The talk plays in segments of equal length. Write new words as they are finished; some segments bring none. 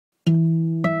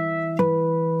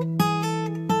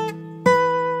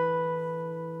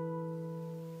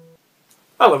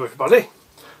Hello everybody,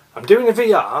 I'm doing a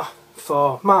VR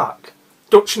for Mark,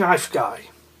 DutchKnifeGuy.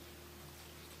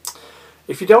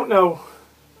 If you don't know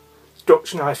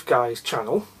DutchKnifeGuy's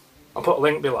channel, I'll put a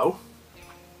link below.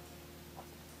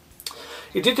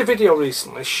 He did a video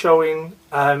recently showing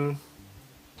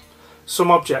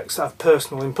some objects that have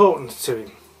personal importance to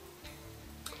him.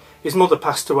 His mother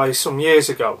passed away some years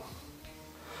ago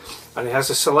and he has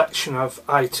a selection of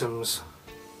items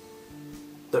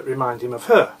that remind him of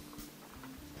her.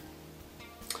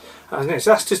 And he's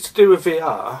asked us to do a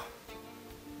VR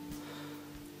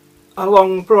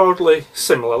along broadly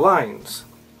similar lines.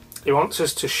 He wants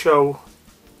us to show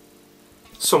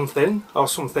something or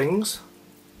some things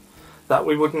that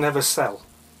we would never sell.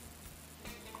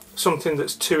 Something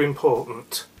that's too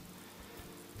important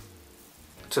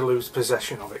to lose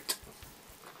possession of it.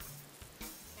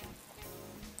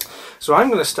 So I'm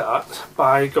going to start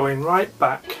by going right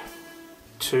back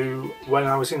to when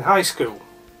I was in high school.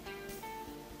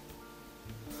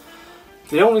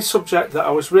 The only subject that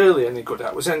I was really any good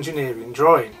at was engineering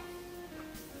drawing,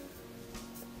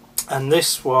 and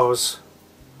this was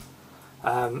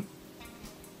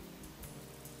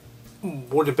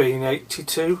would have been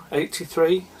 82,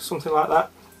 83, something like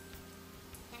that.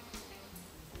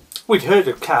 We'd heard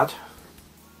of CAD,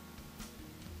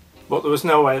 but there was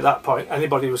no way at that point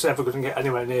anybody was ever going to get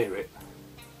anywhere near it.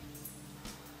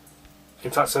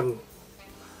 In fact, I'm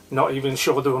not even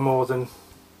sure there were more than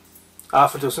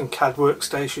half a dozen CAD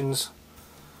workstations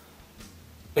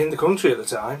in the country at the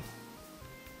time.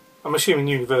 I'm assuming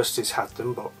universities had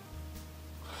them, but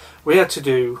we had to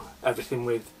do everything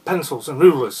with pencils and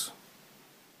rulers.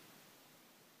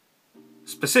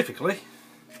 Specifically,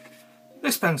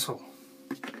 this pencil.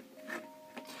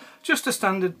 Just a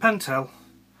standard Pentel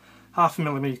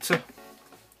 0.5mm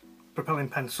propelling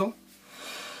pencil.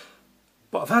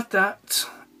 But I've had that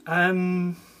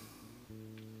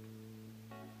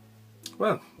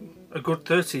well, a good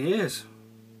 30 years,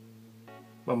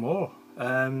 well more,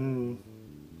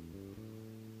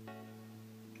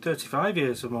 35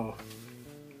 years or more.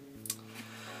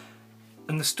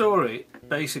 And the story,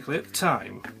 basically at the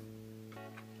time,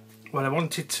 when I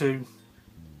wanted to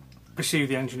pursue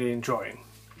the engineering drawing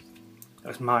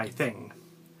as my thing,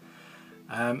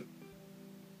 there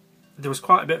was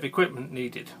quite a bit of equipment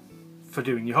needed for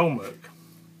doing your homework.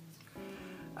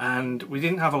 And we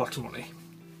didn't have a lot of money.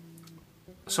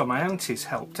 So my aunties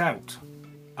helped out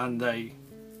and they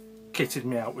kitted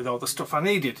me out with all the stuff I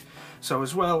needed. So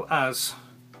as well as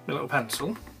my little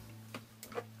pencil,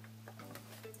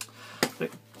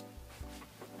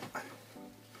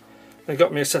 they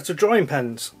got me a set of drawing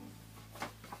pens,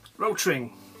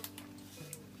 rotring.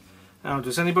 Now,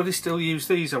 does anybody still use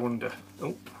these, I wonder?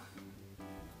 Oh.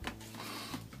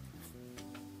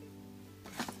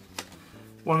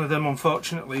 One of them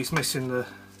unfortunately is missing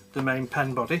the main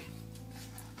pen body.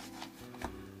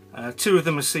 Two of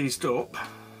them are seized up,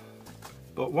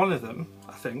 but one of them,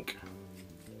 I think,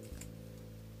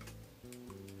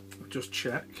 I'll just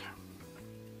check,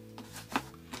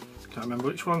 can't remember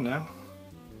which one now.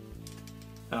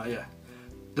 Ah yeah,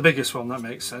 the biggest one, that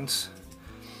makes sense.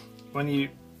 When you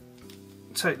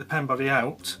take the pen body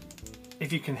out,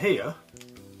 if you can hear,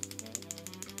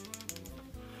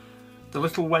 the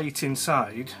little weight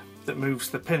inside that moves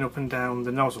the pin up and down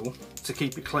the nozzle to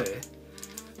keep it clear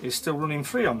is still running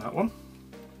free on that one.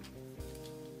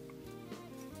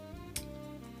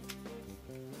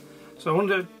 So I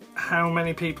wonder how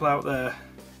many people out there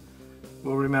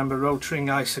will remember Rotring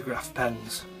isograph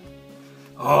pens.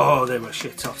 Oh, they were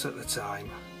shit hot at the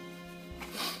time.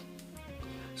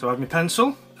 So I had my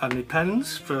pencil, I had my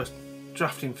pens for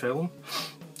drafting film.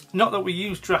 Not that we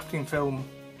use drafting film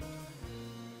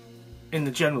in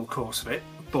the general course of it,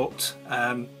 but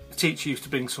the teacher used to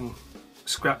bring some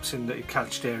scraps in that he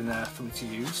catched here and there for me to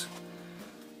use.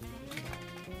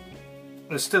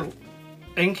 There's still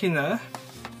ink in there.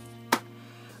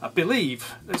 I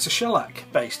believe it's a shellac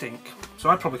based ink, so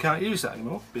I probably can't use that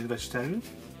anymore, being a vegetarian.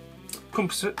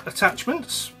 Compass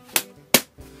attachments.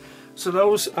 So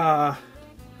those are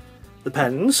the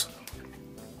pens,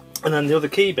 and then the other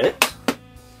key bit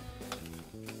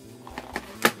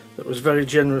that was very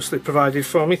generously provided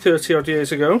for me 30 odd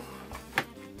years ago.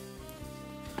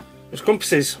 There's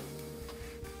compasses.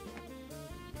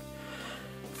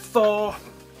 For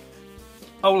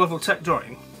O-level tech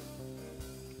drawing,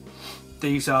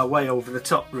 these are way over the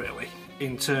top really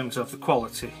in terms of the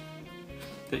quality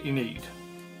that you need.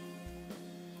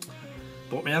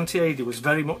 But my Auntie Ada was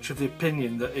very much of the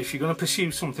opinion that if you're going to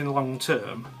pursue something long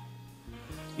term,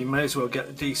 you may as well get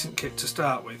a decent kit to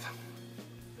start with.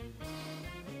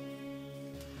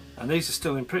 And these are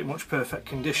still in pretty much perfect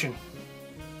condition.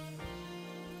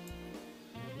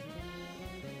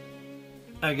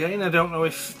 Again, I don't know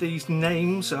if these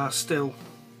names are still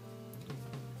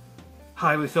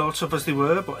highly thought of as they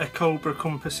were, but Cobra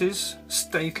compasses,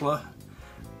 Statler,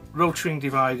 rotring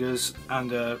dividers,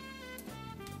 and a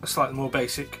slightly more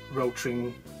basic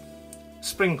rotring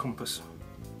spring compass.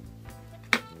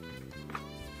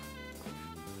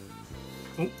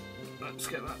 Oh, let's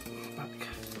get that back.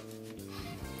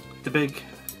 The big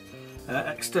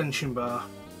extension bar,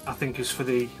 I think, is for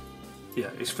the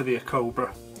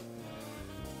Cobra.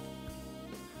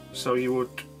 So you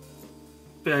would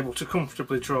be able to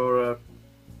comfortably draw a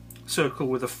circle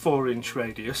with a 4-inch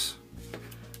radius,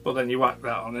 but then you whack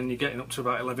that on and you're getting up to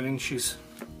about 11 inches.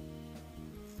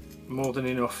 More than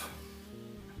enough.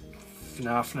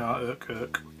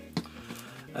 Irk.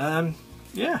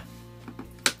 Yeah.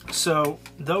 So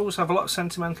those have a lot of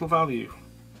sentimental value.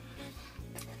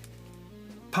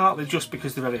 Partly just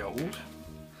because they're very old,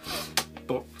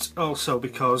 but also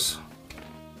because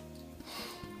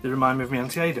they remind me of my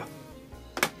Auntie Ada.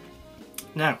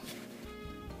 Now,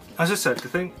 as I said, the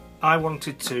thing I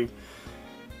wanted to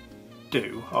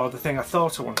do, or the thing I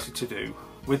thought I wanted to do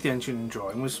with the engine and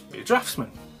drawing, was be a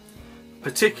draftsman.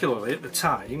 Particularly at the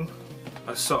time,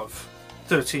 as sort of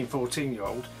 13,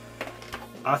 14-year-old,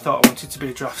 I thought I wanted to be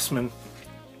a draftsman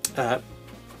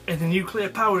in the nuclear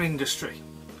power industry.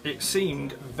 It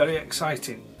seemed very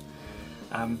exciting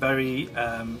and very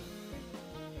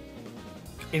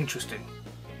interesting.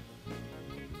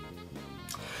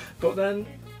 But then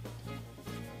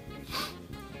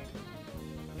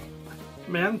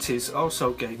my aunties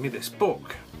also gave me this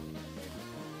book.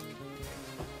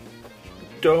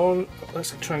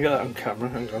 Let's try and get that on camera,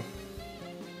 hang on.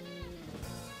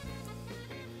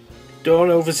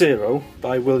 Dawn Over Zero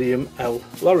by William L.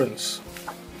 Lawrence.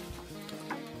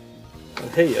 And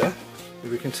here, as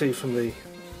we can see from the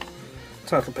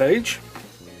title page,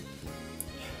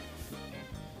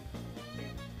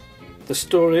 the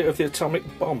story of the atomic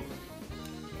bomb.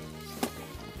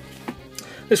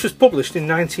 This was published in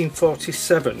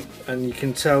 1947, and you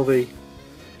can tell the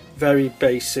very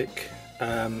basic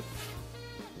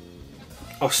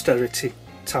austerity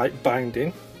type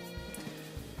binding,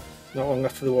 not long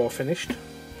after the war finished.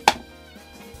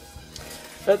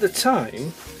 At the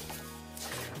time,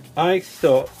 I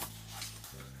thought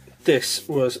this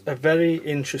was a very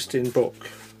interesting book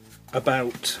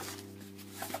about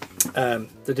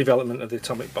the development of the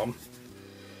atomic bomb.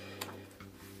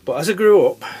 But as I grew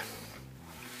up,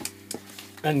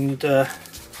 and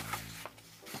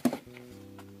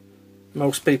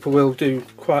most people will do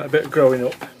quite a bit of growing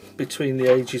up between the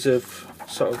ages of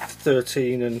sort of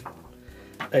 13 and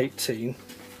 18,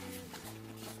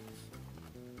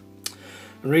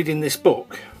 and reading this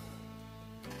book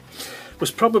was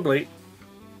probably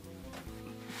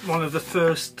one of the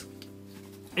first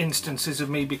instances of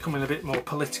me becoming a bit more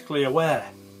politically aware.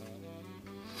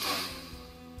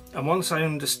 And once I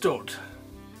understood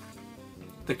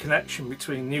the connection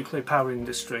between nuclear power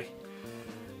industry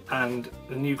and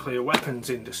the nuclear weapons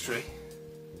industry,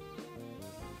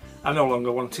 I no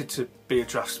longer wanted to be a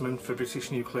draftsman for British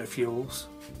Nuclear Fuels.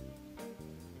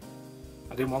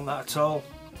 I didn't want that at all.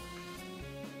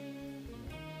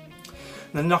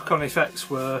 The knock-on effects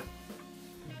were,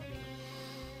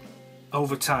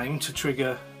 over time, to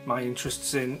trigger my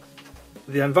interests in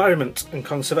the environment and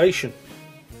conservation.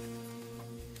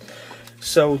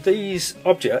 So these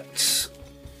objects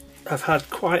have had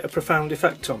quite a profound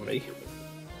effect on me.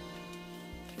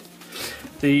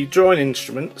 The drawing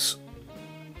instruments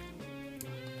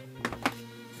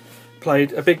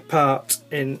played a big part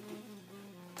in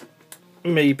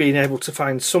me being able to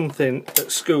find something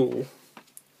at school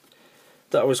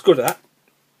that I was good at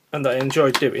and that I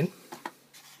enjoyed doing.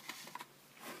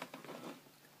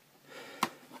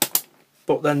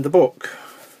 But then the book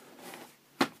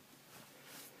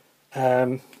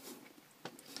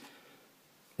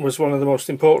was one of the most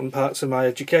important parts of my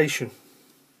education.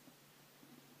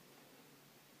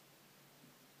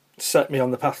 It set me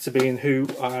on the path to being who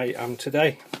I am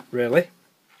today, really.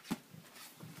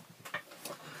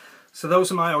 So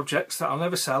those are my objects that I'll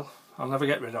never sell, I'll never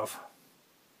get rid of.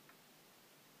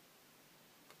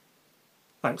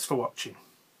 Thanks for watching.